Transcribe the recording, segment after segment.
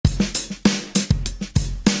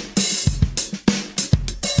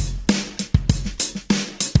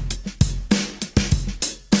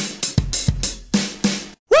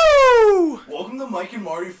Mike and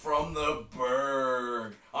Marty from the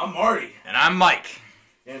Berg. I'm Marty. And I'm Mike.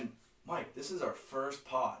 And Mike, this is our first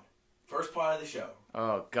pod. First pod of the show.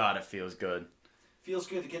 Oh, God, it feels good. Feels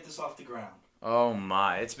good to get this off the ground. Oh,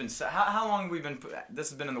 my. It's been... How long have we been...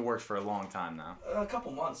 This has been in the works for a long time now. A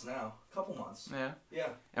couple months now. Yeah. Yeah.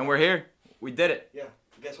 And we're here. We did it. Yeah.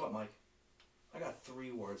 Guess what, Mike? I got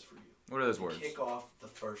 3 words for you. What are those words? Kick off the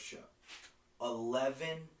first show.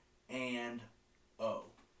 11-0.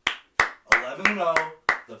 11-0.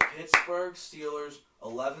 The Pittsburgh Steelers,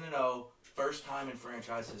 11-0. First time in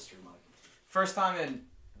franchise history, Mike. First time in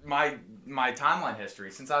my timeline history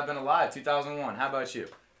since I've been alive, 2001. How about you?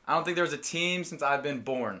 I don't think there's a team since I've been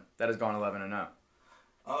born that has gone 11-0.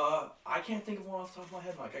 I can't think of one off the top of my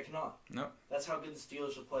head, Mike. I cannot. Nope. That's how good the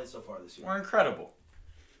Steelers have played so far this year. We're incredible.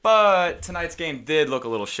 But tonight's game did look a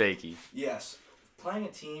little shaky. Yes. Playing a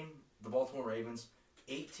team, the Baltimore Ravens,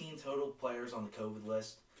 18 total players on the COVID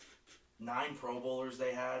list. 9 Pro Bowlers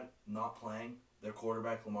they had not playing. Their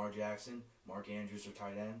quarterback, Lamar Jackson, Mark Andrews, their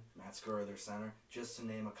tight end, Matt Skura, their center, just to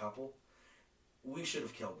name a couple. We should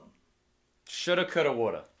have killed them. Shoulda, coulda,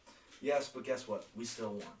 woulda. Yes, but guess what? We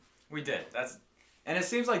still won. We did. And it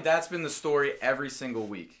seems like that's been the story every single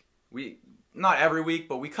week. Not every week,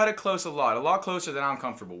 but we cut it close a lot closer than I'm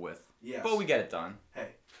comfortable with. Yes. But we get it done. Hey,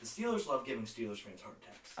 the Steelers love giving Steelers fans heart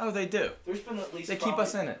attacks. Oh, they do. There's been at least They keep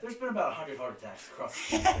us in it. There's been about 100 heart attacks across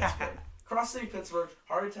the city of Pittsburgh. Across the city of Pittsburgh,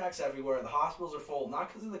 heart attacks everywhere. The hospitals are full, not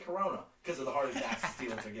because of the corona, because of the heart attacks the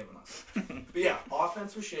Steelers are giving us. But yeah,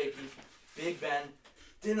 offense was shaky. Big Ben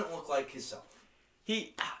didn't look like himself.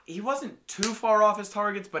 He wasn't too far off his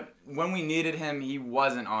targets, but when we needed him, he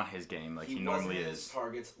wasn't on his game like he normally wasn't is. his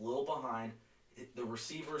targets, a little behind. The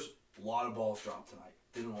receivers, a lot of balls dropped tonight.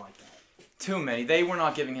 Didn't like that. Too many. They were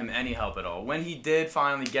not giving him any help at all. When he did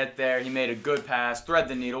finally get there, he made a good pass, thread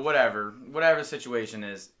the needle, whatever the situation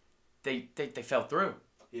is. They fell through.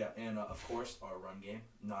 Yeah, and of course, our run game,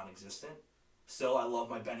 non-existent. Still, I love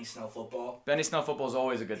my Benny Snell football. Benny Snell football is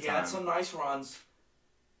always a good time. He had some nice runs.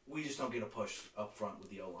 We just don't get a push up front with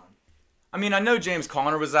the O-line. I mean, I know James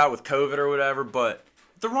Conner was out with COVID or whatever, but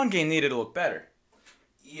the run game needed to look better.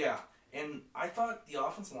 Yeah, and I thought the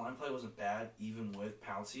offensive line play wasn't bad, even with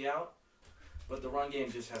Pouncey out. But the run game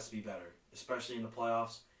just has to be better, especially in the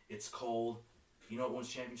playoffs. It's cold. You know what wins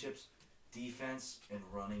championships? Defense and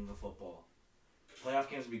running the football. Playoff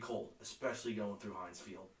games will be cold, especially going through Heinz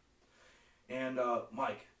Field. And,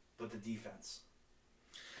 Mike, but the defense.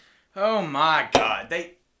 Oh, my God.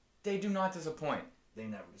 They do not disappoint. They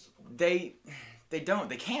never disappoint. They don't.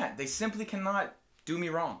 They can't. They simply cannot do me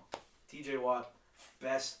wrong. TJ Watt,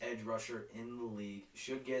 best edge rusher in the league,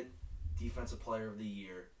 should get Defensive Player of the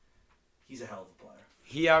Year. He's a hell of a player.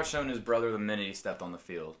 He outshone his brother the minute he stepped on the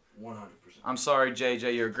field. 100%. I'm sorry,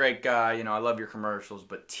 JJ. You're a great guy. You know, I love your commercials.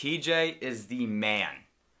 But TJ is the man.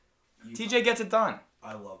 TJ gets it done.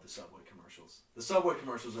 I love the Subway commercials. The Subway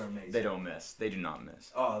commercials are amazing. They don't miss. They do not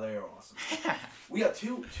miss. Oh, they are awesome. We got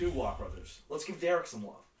two Watt brothers. Let's give Derek some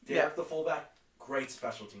love. Derek, the fullback, great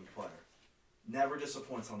special team player. Never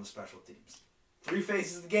disappoints on the special teams. 3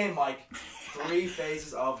 phases of the game, Mike. 3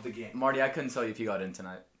 phases of the game. Marty, I couldn't tell you if he got in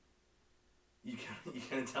tonight. You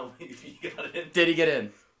can't tell me if he got in. Did he get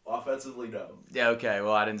in? Offensively, no. Yeah, okay.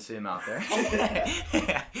 Well, I didn't see him out there.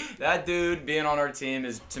 That dude being on our team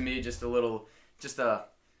is, to me, just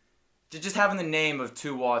having the name of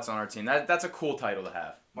 2 Watts on our team. That's a cool title to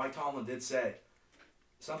have. Mike Tomlin did say,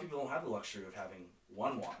 some people don't have the luxury of having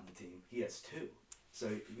 1 Watt on the team. He has 2. So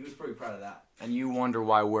he was pretty proud of that. And you wonder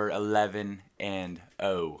why we're 11-0.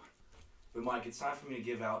 But Mike, it's time for me to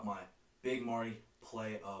give out my Big Marty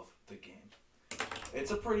play of the game.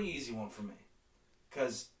 It's a pretty easy one for me.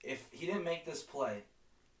 Because if he didn't make this play,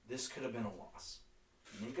 this could have been a loss.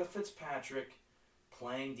 Minkah Fitzpatrick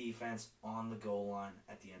playing defense on the goal line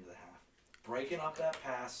at the end of the half. Breaking up that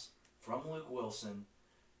pass from Luke Wilson.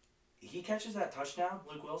 He catches that touchdown,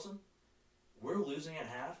 Luke Wilson. We're losing at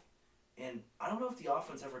half. And I don't know if the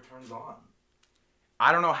offense ever turns on.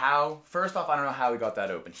 I don't know how. First off, I don't know how he got that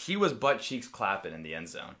open. He was butt cheeks clapping in the end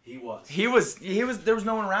zone. He was. There was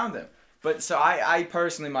no one around him. But so I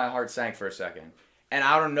personally, my heart sank for a second. And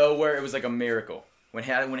out of nowhere, it was like a miracle. When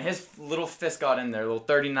his little fist got in there, little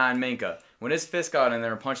 39 Minkah, when his fist got in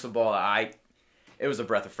there and punched the ball, it was a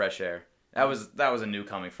breath of fresh air. That was a new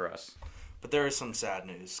coming for us. But there is some sad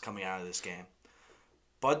news coming out of this game.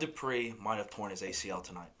 Bud Dupree might have torn his ACL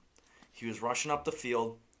tonight. He was rushing up the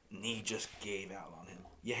field, knee just gave out on him.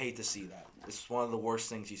 You hate to see that. This is one of the worst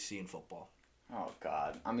things you see in football. Oh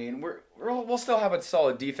God! I mean, we'll still have a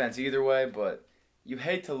solid defense either way, but you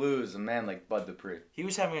hate to lose a man like Bud Dupree. He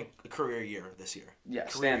was having a career year this year. Yeah,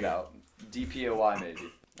 career standout. DPOY maybe.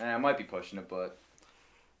 I might be pushing it, but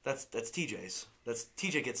That's TJ's.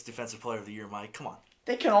 TJ gets Defensive Player of the Year, Mike. Come on.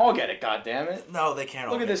 They can all get it, goddammit. No, they can't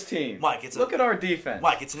all Look at get this team. Mike, Look at our defense.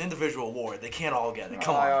 Mike, it's an individual award. They can't all get it.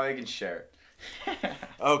 Come on. Oh, they can share it.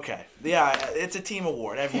 Okay. Yeah, it's a team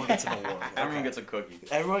award. Everyone gets an award. Everyone gets a cookie.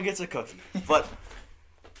 Everyone gets a cookie. But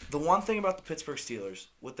the one thing about the Pittsburgh Steelers,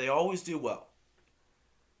 what they always do well,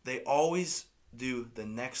 they always do the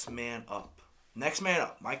next man up. Next man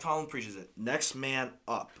up. Mike Tomlin preaches it. Next man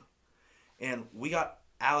up. And we got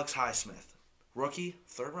Alex Highsmith, rookie,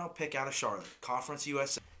 third-round pick out of Charlotte, Conference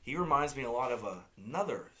USA. He reminds me a lot of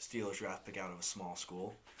another Steelers draft pick out of a small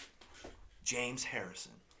school, James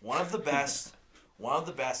Harrison. One of the best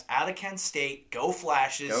out of Kent State. Go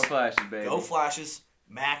Flashes. Go Flashes, baby. Go Flashes.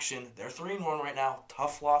 Maction. They're 3-1 right now.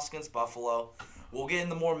 Tough loss against Buffalo. We'll get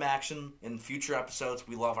into more Maction in future episodes.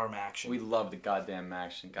 We love our Maction. We love the goddamn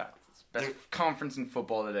Maction. God, best conference in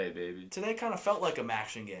football today, baby. Today kind of felt like a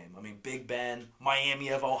Maction game. I mean, Big Ben, Miami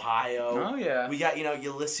of Ohio. Oh, yeah. We got,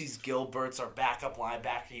 Ulysses Gilbert's our backup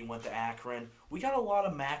linebacker. He went to Akron. We got a lot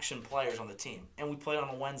of Maction players on the team, and we play on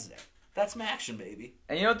a Wednesday. That's Maction, baby.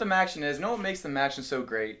 And you know what the Maction is? You know what makes the Maction so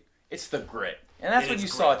great? It's the grit. And that's what you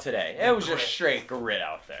grit. saw today. It was grit. just straight grit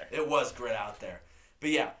out there. It was grit out there. But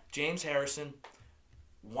yeah, James Harrison,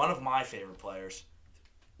 one of my favorite players,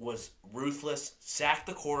 was ruthless, sacked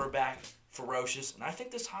the quarterback, ferocious, and I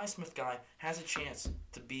think this Highsmith guy has a chance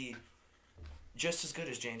to be just as good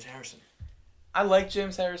as James Harrison. I like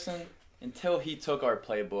James Harrison until he took our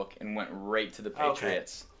playbook and went right to the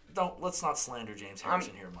Patriots. Let's not slander James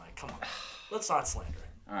Harrison here, Mike. Come on. Let's not slander him.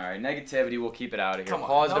 All right, negativity, we'll keep it out of here. Come on.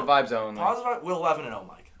 Positive vibes only. Positive. We're 11-0,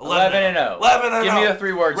 Mike. 11-0. 11-0. Give me the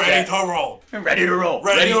 3 words. Ready to roll. Ready to roll.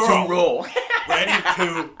 Ready to roll. roll. Ready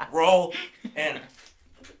to roll. And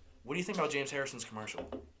what do you think about James Harrison's commercial?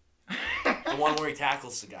 The one where he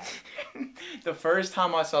tackles the guy. The first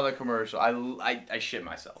time I saw the commercial, I shit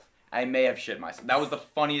myself. I may have shit myself. That was the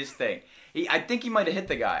funniest thing. I think he might have hit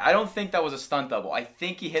the guy. I don't think that was a stunt double. I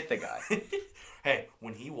think he hit the guy. Hey,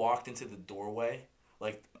 when he walked into the doorway,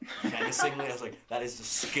 like, menacingly, I was like, that is the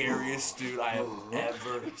scariest dude I have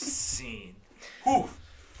ever seen. Whew.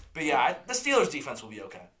 But yeah, the Steelers' defense will be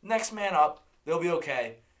okay. Next man up, they'll be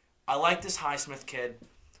okay. I like this Highsmith kid.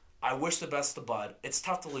 I wish the best to Bud. It's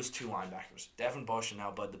tough to lose 2 linebackers, Devin Bush and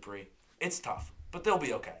now Bud Dupree. It's tough, but they'll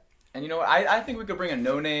be okay. And you know what? I think we could bring a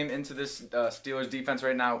no-name into this Steelers defense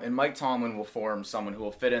right now, and Mike Tomlin will form someone who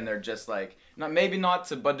will fit in there just like, maybe not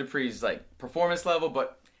to Bud Dupree's like performance level,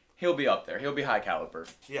 but he'll be up there. He'll be high caliber.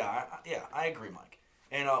 Yeah, I agree, Mike.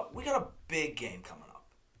 And we got a big game coming up.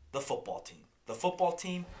 The football team. The football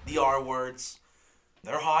team, the R words.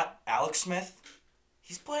 They're hot. Alex Smith,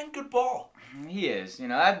 he's playing good ball. He is.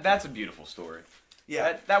 That's a beautiful story.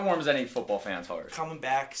 Yeah. That warms any football fan's heart. Coming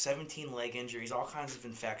back, 17 leg injuries, all kinds of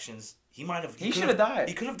infections. He should have died.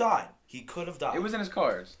 He could have died. He could have died. It was in his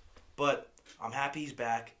cards. But I'm happy he's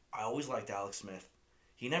back. I always liked Alex Smith.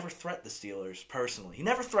 He never threatened the Steelers personally. He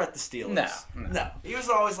never threatened the Steelers. No. He was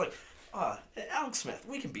always like, Alex Smith,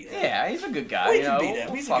 we can beat him. Yeah, he's a good guy. We can beat him.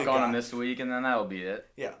 We'll He's a fuck good on guy. him this week, and then that'll be it.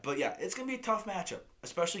 Yeah, but yeah, it's going to be a tough matchup,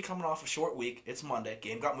 especially coming off a short week. It's Monday.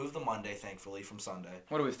 Game got moved to Monday, thankfully, from Sunday.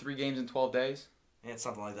 What are we, 3 games in 12 days? And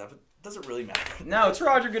something like that, but does it really matter? No, it's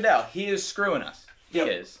Roger Goodell. He is screwing us. He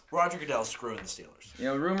is. Roger Goodell's screwing the Steelers.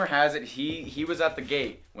 Rumor has it he was at the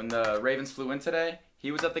gate when the Ravens flew in today.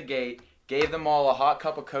 He was at the gate, gave them all a hot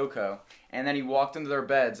cup of cocoa, and then he walked into their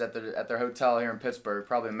beds at their hotel here in Pittsburgh,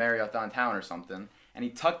 probably a Marriott downtown or something, and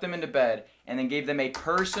he tucked them into bed and then gave them a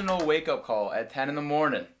personal wake-up call at 10 in the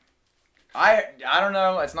morning. I don't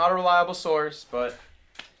know. It's not a reliable source, but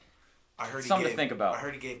something to think about. I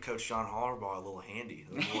heard he gave Coach John Harbaugh a little handy.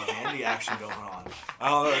 There's a little handy action going on. I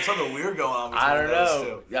don't know. There's something weird going on between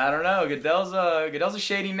those two. I don't know. Goodell's a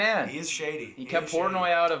shady man. He is shady. He kept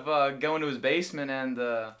Portnoy out of going to his basement, and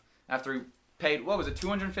after he paid, what was it,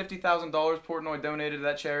 $250,000 Portnoy donated to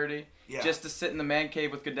that charity? Yeah. Just to sit in the man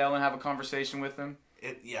cave with Goodell and have a conversation with him?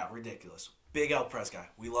 Yeah, ridiculous. Big El Prez guy.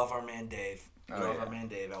 We love our man Dave. Our man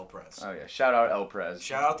Dave El Prez. Oh, yeah. Shout out El Prez.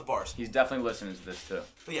 Shout out to Barstool. He's definitely listening to this, too.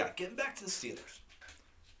 But yeah, getting back to the Steelers.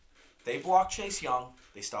 They block Chase Young.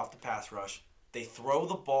 They stop the pass rush. They throw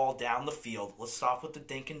the ball down the field. Let's stop with the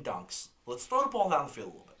dink and dunks. Let's throw the ball down the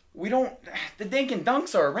field a little bit. The dink and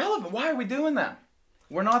dunks are irrelevant. Why are we doing that?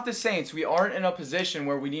 We're not the Saints. We aren't in a position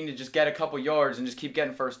where we need to just get a couple yards and just keep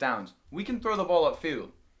getting first downs. We can throw the ball upfield.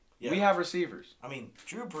 Yeah. We have receivers. I mean,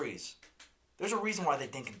 Drew Brees, there's a reason why they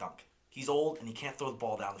dink and dunk. He's old and he can't throw the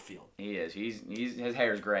ball down the field. He is. His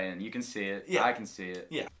hair's graying. You can see it. Yeah. I can see it.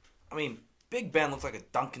 Yeah. I mean, Big Ben looks like a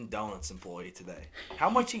Dunkin' Donuts employee today. How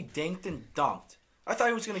much he dinked and dunked. I thought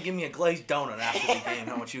he was going to give me a glazed donut after the game,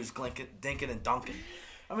 how much he was dinking and dunking.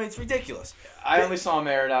 I mean, it's ridiculous. I only saw him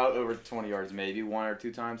air it out over 20 yards maybe 1 or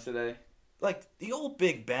 2 times today. Like, the old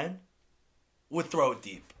Big Ben would throw it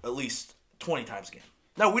deep at least 20 times a game.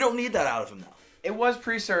 No, we don't need that out of him now. It was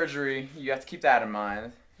pre-surgery. You have to keep that in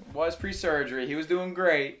mind. It was pre-surgery. He was doing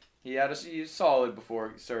great. He was solid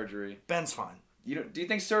before surgery. Ben's fine. Do you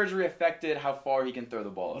think surgery affected how far he can throw the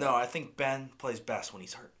ball? No, I think Ben plays best when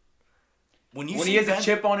he's hurt. When he has a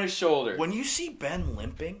chip on his shoulder. When you see Ben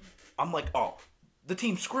limping, I'm like, oh, the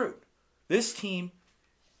team's screwed. This team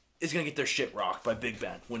is going to get their shit rocked by Big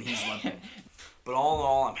Ben when he's limping. But all in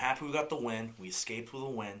all, I'm happy we got the win. We escaped with a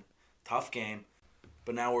win. Tough game.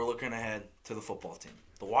 But now we're looking ahead to the football team.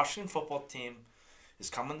 The Washington football team is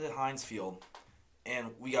coming to Heinz Field, and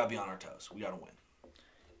we got to be on our toes. We got to win.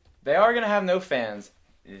 They are going to have no fans.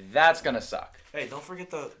 That's going to suck. Hey, don't forget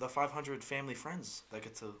the 500 family friends that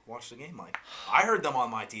get to watch the game, Mike. I heard them on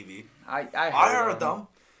my TV. I heard them.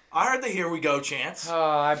 I heard the "Here We Go" chants.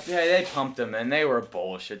 Oh, they pumped them, and they were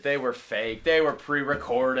bullshit. They were fake. They were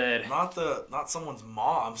pre-recorded. Not someone's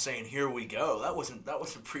mom saying "Here we go." That wasn't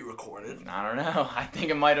pre-recorded. I don't know. I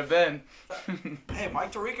think it might have been. Hey,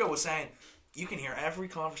 Mike Tirico was saying you can hear every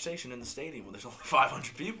conversation in the stadium when there's only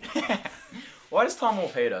 500 people. Why does Tom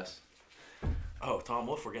Wolf hate us? Oh, Tom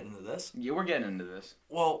Wolf, we're getting into this? Yeah, we're getting into this.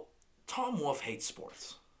 Well, Tom Wolf hates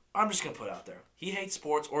sports. I'm just going to put it out there. He hates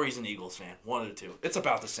sports or he's an Eagles fan. One of the two. It's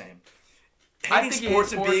about the same. Hating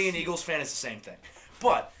sports and being an Eagles fan is the same thing.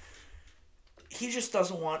 But he just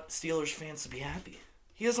doesn't want Steelers fans to be happy.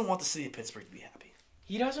 He doesn't want the city of Pittsburgh to be happy.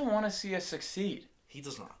 He doesn't want to see us succeed. He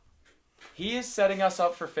does not. He is setting us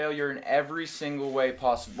up for failure in every single way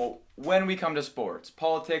possible when we come to sports.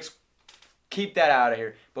 Politics, keep that out of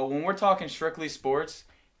here. But when we're talking strictly sports,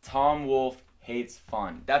 Tom Wolf hates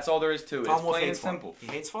fun. That's all there is to it. It's plain and simple. He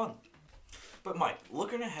hates fun. But Mike,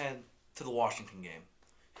 looking ahead to the Washington game,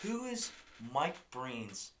 who is Mike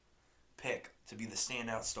Breen's pick to be the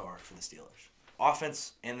standout star for the Steelers?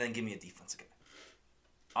 Offense, and then give me a defense again.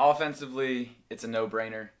 Offensively, it's a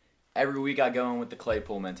no-brainer. Every week I go in with the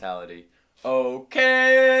Claypool mentality. Oh,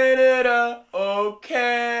 Canada! Oh,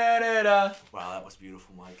 Canada! Wow, that was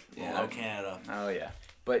beautiful, Mike. Yeah, oh, Canada. Oh, yeah.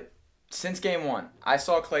 But since game one, I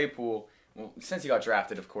saw Claypool. Well, since he got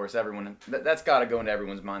drafted, of course, that's got to go into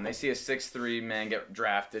everyone's mind. They see a 6'3" man get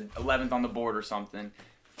drafted, 11th on the board or something.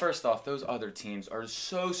 First off, those other teams are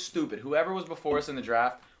so stupid. Whoever was before us in the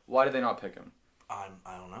draft, why did they not pick him? I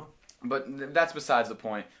don't know. But that's besides the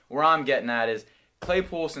point. Where I'm getting at is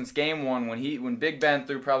Claypool, since game one, when Big Ben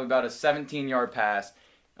threw probably about a 17-yard pass,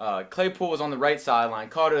 Claypool was on the right sideline,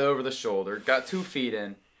 caught it over the shoulder, got 2 feet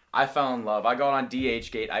in. I fell in love. I got on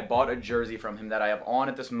DHgate. I bought a jersey from him that I have on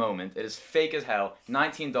at this moment. It is fake as hell.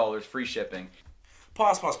 $19, free shipping.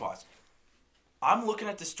 Pause. I'm looking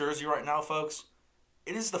at this jersey right now, folks.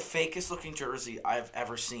 It is the fakest looking jersey I've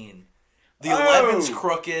ever seen. The 11's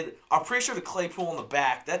crooked. I'm pretty sure the Claypool on the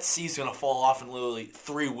back, that C's going to fall off in literally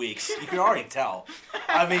 3 weeks. You can already tell.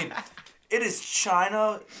 I mean, it is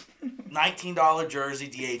China, $19 jersey,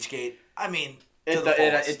 DHgate. I mean...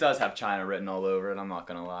 It does have China written all over it, I'm not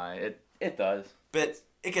going to lie. It does. But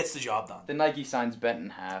it gets the job done. The Nike sign's bent in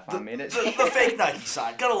half. The fake Nike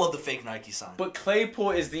sign. Gotta love the fake Nike sign. But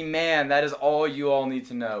Claypool is the man. That is all you all need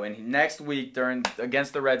to know. And next week,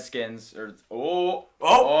 against the Redskins... Mike!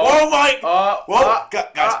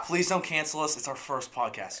 Guys, please don't cancel us. It's our first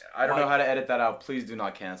podcast. I don't know how to edit that out. Please do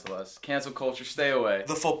not cancel us. Cancel culture, stay away.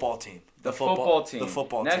 The football team. The football team. The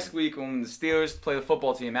football team. Next week, when the Steelers play the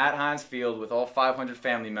football team at Heinz Field with all 500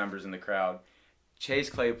 family members in the crowd,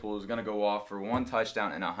 Chase Claypool is going to go off for 1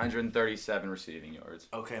 touchdown and 137 receiving yards.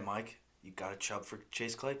 Okay, Mike. You got a chub for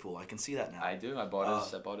Chase Claypool. I can see that now. I do. I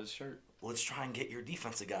bought his shirt. Let's try and get your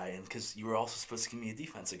defensive guy in, because you were also supposed to give me a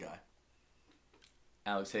defensive guy.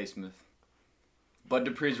 Alex Highsmith. Bud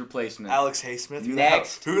Dupree's replacement. Alex Highsmith?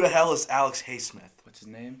 Who the hell is Alex Highsmith? What's his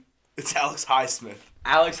name? It's Alex Highsmith.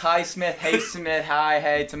 Alex Highsmith, Highsmith, hi,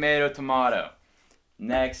 hey, tomato.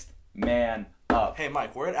 Next man up. Hey,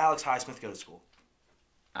 Mike, where did Alex Highsmith go to school?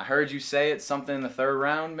 I heard you say it's something in the 3rd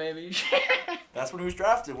round, maybe. That's when he was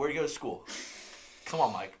drafted. Where'd he go to school? Come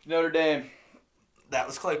on, Mike. Notre Dame. That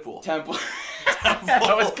was Claypool. Temple.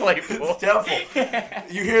 That was Claypool. Temple.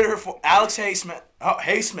 You hear her for Alex Highsmith.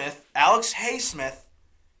 Alex Highsmith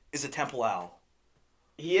is a Temple Owl.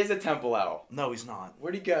 He is a Temple Owl. No, he's not.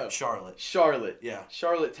 Where'd he go? Charlotte. Yeah.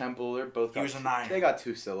 Charlotte Temple. They're both. He was a Niner. They got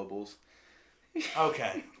 2 syllables.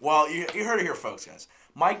 Okay. Well, you heard it here, folks, guys.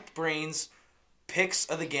 Mike Breen's picks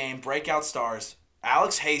of the game, breakout stars,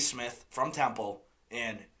 Alex Highsmith from Temple,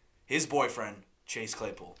 and his boyfriend, Chase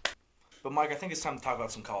Claypool. But, Mike, I think it's time to talk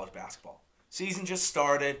about some college basketball. Season just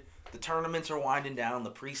started. The tournaments are winding down,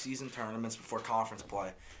 the preseason tournaments before conference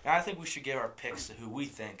play. And I think we should give our picks to who we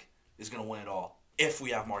think is going to win it all if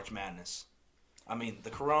we have March Madness. I mean, the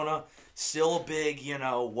Corona, still a big,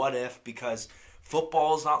 what if, because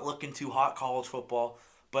football is not looking too hot, college football.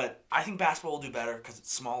 But I think basketball will do better because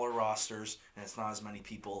it's smaller rosters and it's not as many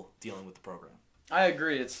people dealing with the program. I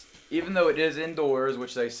agree. It's even though it is indoors,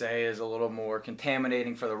 which they say is a little more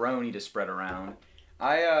contaminating for the Roni to spread around.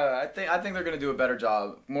 I think they're going to do a better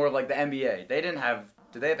job, more like the NBA.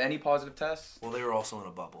 Did they have any positive tests? Well, they were also in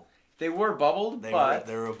a bubble. They were bubbled, They but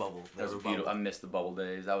were a bubble. that was beautiful. I missed the bubble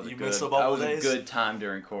days. That was You a good. missed the bubble that days? was a good time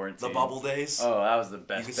during quarantine. The bubble days. Oh, that was the You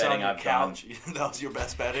best could sit on betting your I've done. couch. That was your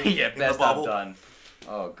best betting. Yeah, in best the bubble. I've done.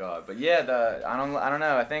 Oh God, but yeah, I don't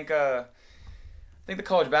know. I think the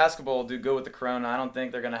college basketball will do good with the Corona. I don't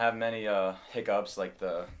think they're gonna have many hiccups like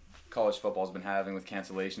the college football's been having with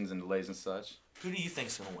cancellations and delays and such. Who do you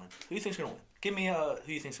think's gonna win? Who do you think's gonna win? Give me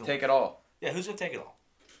who you think's gonna Take win. it all. Yeah, who's gonna take it all?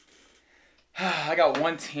 I got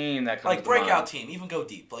one team that comes Like to breakout mind. team, even go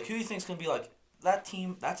deep. Like who do you think's gonna be like that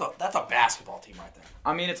team? That's a basketball team right there.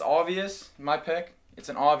 I mean, it's obvious. My pick. It's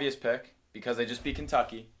an obvious pick because they just beat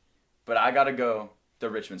Kentucky, but I gotta go the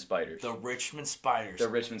Richmond Spiders. The Richmond Spiders. The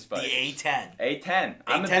Richmond Spiders. The A10. A10.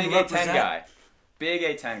 I'm a A10 big A10 represent. guy. Big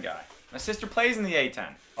A10 guy. My sister plays in the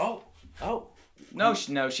A10. Oh. No,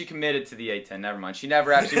 she committed to the A10. Never mind. She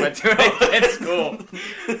never actually went to an A10 school.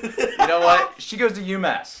 You know what? She goes to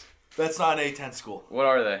UMass. That's not an A10 school. What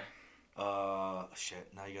are they?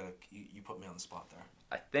 Shit. Now you put me on the spot there.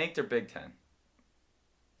 I think they're Big Ten.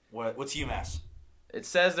 What's UMass? It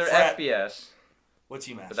says they're Frat. FBS, What's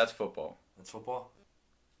UMass? but that's football. That's football.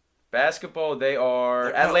 Basketball, they are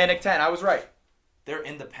They're- Atlantic 10. I was right. They're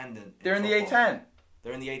independent. They're in the football. A10.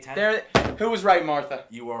 They're in the A10. Who was right, Martha?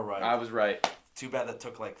 You are right. I was right. Too bad that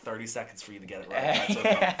took like 30 seconds for you to get it right. That's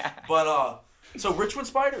okay. But so Richmond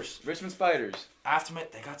Spiders. Richmond Spiders.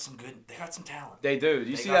 Aftermath, they got some talent. They do. Do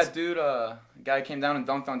you They see got that dude? Guy came down and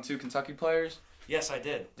dunked on 2 Kentucky players. Yes, I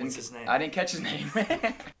did. What's his name? I didn't catch his name.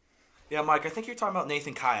 Yeah, Mike, I think you're talking about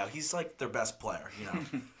Nathan Kyle. He's like their best player,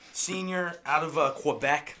 Senior out of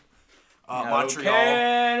Quebec, Montreal.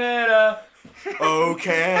 Canada. Oh,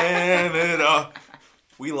 Canada.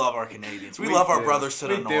 We love our Canadians. We love our do. brothers to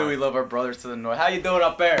the We north. do. We love our brothers to the north. How you doing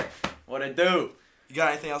up there? What it do? You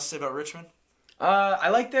got anything else to say about Richmond? I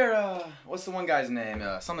like their what's the one guy's name?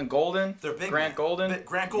 Something Golden. They're big. Grant man. Golden.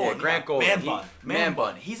 Grant Golden. Yeah, Grant yeah. Golden. Man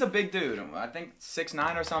bun. He's a big dude. I think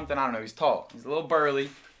 6'9" or something. I don't know. He's tall. He's a little burly,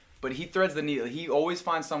 but he threads the needle. He always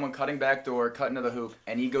finds someone cutting back door, cutting to the hoop,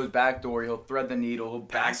 and he goes back door. He'll thread the needle. He'll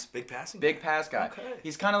Big passing. Big pass guy. Okay.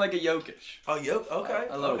 He's kind of like a Jokic. Oh, okay.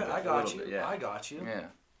 A little okay. bit, I a got little you. bit, yeah. I got you.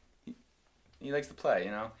 Yeah. He likes to play,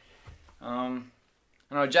 I don't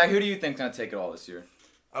know, Jack. Who do you think's gonna take it all this year?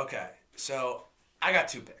 Okay, so I got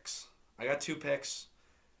 2 picks.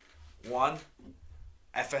 One,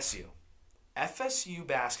 FSU. FSU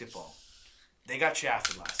basketball. They got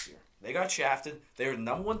shafted last year. They were the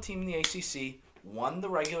number 1 team in the ACC, won the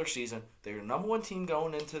regular season. They were the number 1 team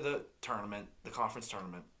going into the tournament, the conference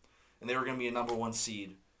tournament. And they were going to be a number 1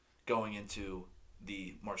 seed going into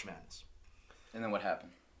the March Madness. And then what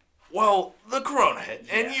happened? Well, the Corona hit,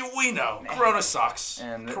 and Yeah. we know Corona sucks.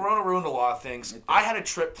 And Corona ruined a lot of things. I had a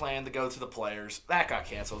trip planned to go to the Players. That got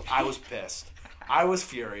canceled. I was pissed. I was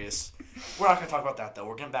furious. We're not going to talk about that, though.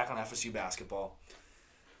 We're getting back on FSU basketball.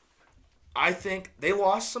 I think they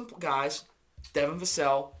lost some guys. Devin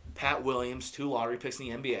Vassell, Pat Williams, 2 lottery picks in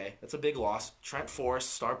the NBA. That's a big loss. Trent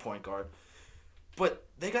Forrest, star point guard. But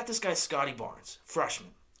they got this guy, Scotty Barnes,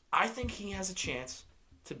 freshman. I think he has a chance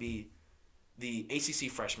to be the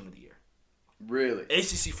ACC Freshman of the Year. Really?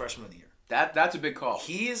 ACC Freshman of the Year. That's a big call.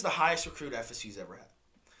 He is the highest recruit FSU's ever had.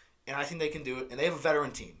 And I think they can do it. And they have a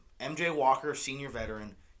veteran team. MJ Walker, senior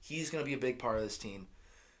veteran. He's going to be a big part of this team.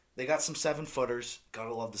 They got some 7-footers.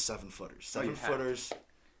 Gotta love the 7-footers. 7-footers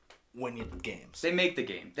win you games. They make the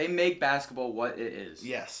game. They make basketball what it is.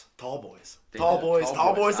 Yes. Tall boys. They Tall do. boys.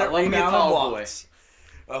 Tall boys I that love me a rebound tall and boy. blocks.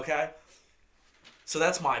 Okay? So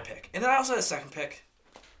that's my pick. And then I also had a second pick.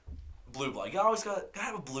 Blue blood. You always gotta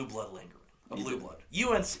have a blue blood lingering. Blue blood.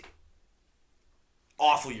 UNC.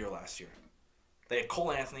 Awful year last year. They had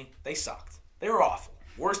Cole Anthony. They sucked. They were awful.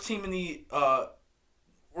 Worst team in the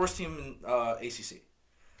ACC.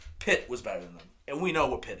 Pitt was better than them, and we know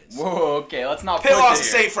what Pitt is. Whoa, okay, let's not Pitt push lost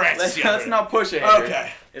it to here. St. Francis. Let's not push it here.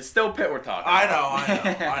 Okay. It's still Pitt we're talking I about.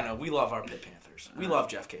 know. I know. We love our Pitt Panthers. We love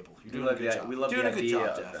Jeff Cable. You're doing a good job. We love doing the a good idea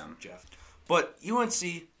job, of Jeff. But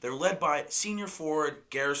UNC, they're led by senior forward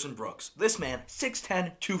Garrison Brooks. This man,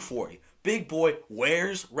 6'10", 240. Big boy,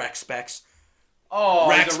 wears rec specs. Oh,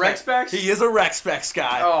 Rex he's a Rex Specs? He is a Rex Specs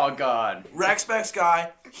guy. Oh, God. Rex Specs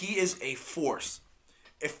guy, he is a force.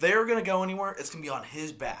 If they're going to go anywhere, it's going to be on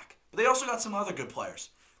his back. But they also got some other good players.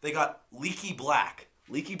 They got Leaky Black.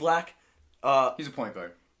 Leaky Black, He's a point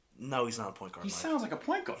guard. no, he's not a point guard. He Mike. sounds like a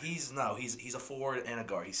point guard. He's a forward and a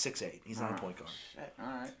guard. He's 6'8". He's not a point guard. Shit. All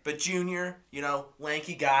right. But Junior,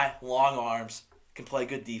 lanky guy, long arms, can play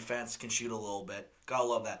good defense, can shoot a little bit. Gotta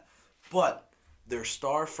love that. But their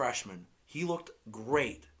star freshman, he looked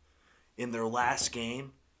great in their last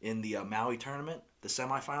game in the Maui tournament, the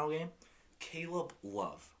semifinal game. Caleb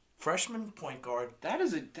Love, freshman point guard. That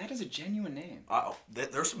is a genuine name.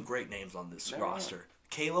 There's some great names on this roster.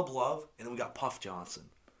 Caleb Love, and then we got Puff Johnson.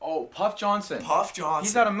 Oh, Puff Johnson. Puff Johnson.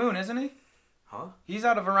 He's out of Moon, isn't he? Huh? He's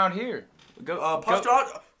out of around here.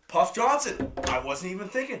 Puff Johnson. I wasn't even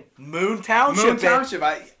thinking. Moon Township. Moon Township.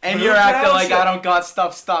 Moon You're acting like Township. I don't got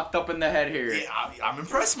stuff stocked up in the head here. Yeah, I'm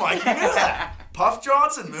impressed, Mike. You knew that. Puff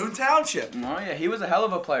Johnson, Moon Township. Oh yeah, he was a hell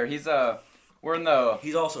of a player. He's we're in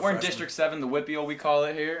freshman. District 7, the Whippeal we call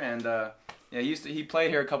it here, and he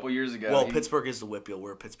played here a couple years ago. Well, Pittsburgh is the Whippeal.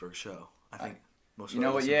 We're a Pittsburgh show. I think most. You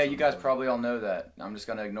know what? Yeah, you guys probably all know that. I'm just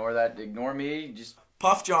gonna ignore that. Ignore me. Just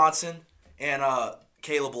Puff Johnson and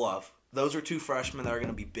Caleb Love. Those are two freshmen that are going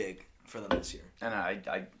to be big for them this year. and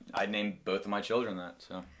I named both of my children that.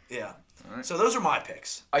 So Yeah. Right. So those are my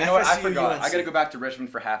picks. you know what? I FSU, forgot. UNC. I gotta go back to Richmond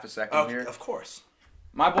for half a second Oh, here. of course.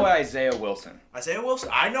 My boy Isaiah Wilson. Isaiah Wilson.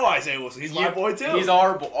 I know Isaiah Wilson. He's my boy too. He's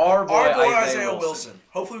our boy. Isaiah Wilson.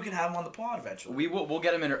 Hopefully we can have him on the pod eventually. We'll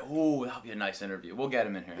get him in. Oh, that'll be a nice interview. We'll get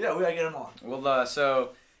him in here. Yeah, we gotta get him on. Well, so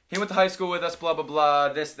he went to high school with us. Blah blah blah.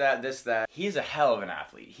 This that. He's a hell of an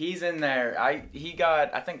athlete. He's in there. He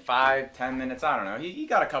got I think 5-10 minutes. I don't know. He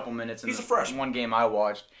got a couple minutes in He's a freshman. one game I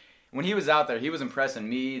watched. When he was out there, he was impressing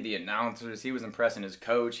me, the announcers. He was impressing his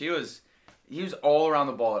coach. He was all around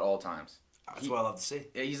the ball at all times. That's what I love to see.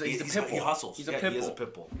 Yeah, he's a pit bull. He hustles. He's a pit bull. He is a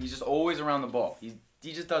pit bull. He's just always around the ball. He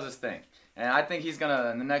just does his thing. And I think he's gonna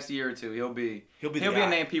in the next year or two he'll be the a guy.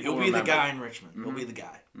 name people He'll be remember. the guy in Richmond. Mm-hmm. He'll be the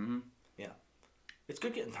guy. Mm-hmm. Yeah. It's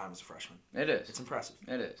good getting time as a freshman. It is. It's impressive.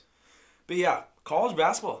 It is. But yeah, college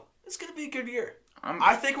basketball. It's gonna be a good year.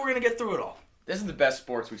 I I think we're gonna get through it all. This is the best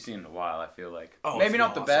sports we've seen in a while, I feel like. Oh, maybe it's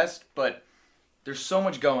not the awesome. best, but there's so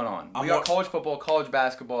much going on. We got college football, college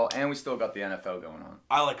basketball, and we still got the NFL going on.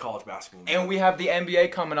 I like college basketball. And we have the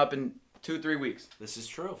NBA coming up in 2-3 weeks. This is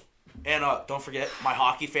true. And don't forget, my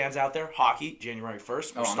hockey fans out there, hockey, January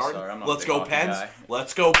 1st. We're I'm starting. sorry, I'm not a Let's big go hockey Pens. guy.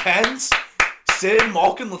 Let's go Pens. Sid,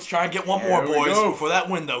 Malkin, let's try and get one more, Here we boys, go. before that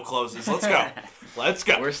window closes. Let's go. Let's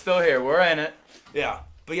go. We're still here. We're in it. Yeah.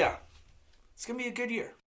 But yeah, it's going to be a good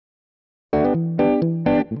year.